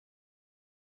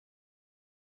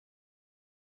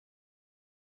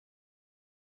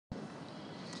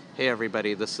Hey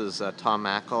everybody, this is Tom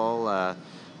Mackel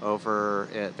over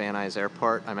at Van Nuys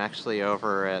Airport. I'm actually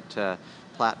over at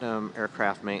Platinum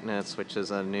Aircraft Maintenance, which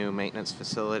is a new maintenance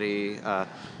facility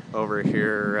over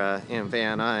here in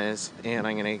Van Nuys, and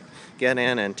I'm going to get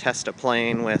in and test a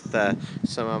plane with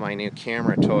some of my new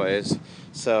camera toys.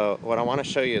 So what I want to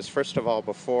show you is, first of all,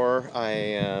 before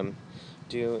I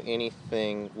do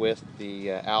anything with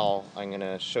the Owle, I'm going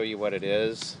to show you what it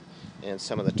is and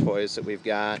some of the toys that we've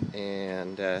got,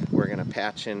 and we're going to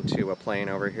patch into a plane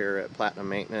over here at Platinum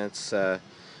Maintenance and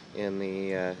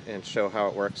show how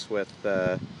it works with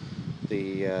the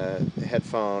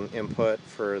headphone input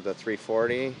for the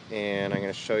 340, and I'm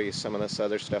going to show you some of this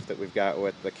other stuff that we've got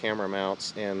with the camera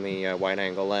mounts and the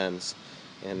wide-angle lens.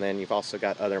 And then you've also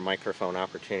got other microphone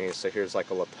opportunities. So here's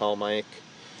like a lapel mic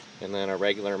and then a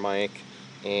regular mic,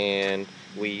 and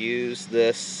we use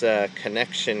this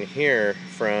connection here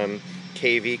from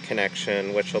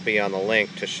kVconnection, which will be on the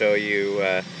link, to show you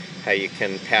how you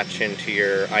can patch into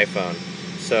your iPhone.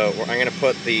 So I'm going to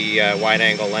put the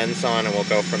wide-angle lens on and we'll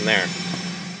go from there.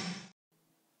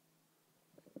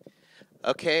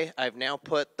 Okay, I've now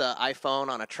put the iPhone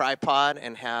on a tripod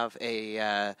and have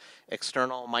a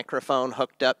external microphone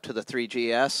hooked up to the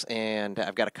 3GS, and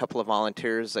I've got a couple of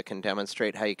volunteers that can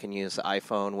demonstrate how you can use the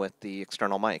iPhone with the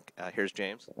external mic. Here's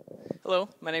James. Hello,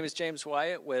 my name is James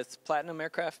Wyatt with Platinum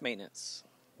Aircraft Maintenance.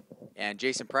 And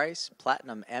Jason Price,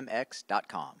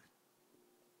 PlatinumMX.com.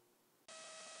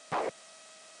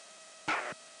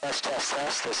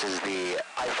 Test. This is the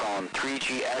iPhone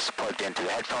 3GS plugged into the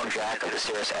headphone jack of the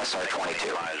Cirrus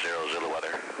SR22. 500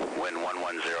 weather. Wind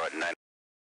 110 at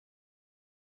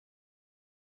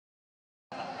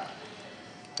 9.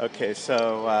 Okay,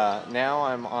 so now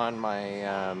I'm on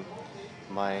my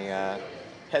my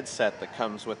headset that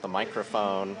comes with the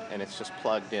microphone, and it's just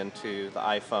plugged into the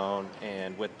iPhone,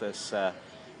 and with this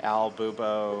Owle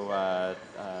Bubo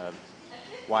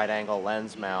wide-angle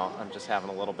lens mount, I'm just having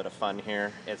a little bit of fun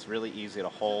here. It's really easy to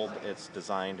hold. It's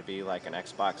designed to be like an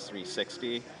Xbox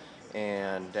 360,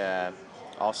 and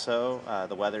also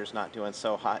the weather's not doing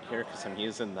so hot here because I'm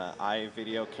using the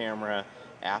iVideoCamera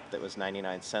app that was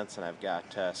 99 cents, and I've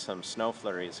got some snow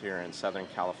flurries here in Southern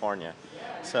California.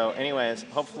 So anyways,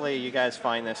 hopefully you guys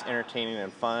find this entertaining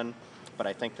and fun, but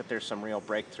I think that there's some real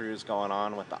breakthroughs going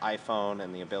on with the iPhone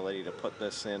and the ability to put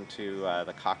this into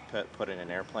the cockpit, put it in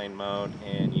airplane mode,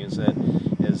 and use it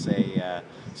as a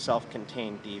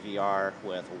self-contained DVR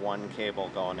with one cable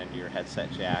going into your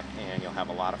headset jack, and you'll have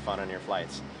a lot of fun on your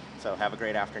flights. So have a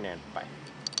great afternoon. Bye.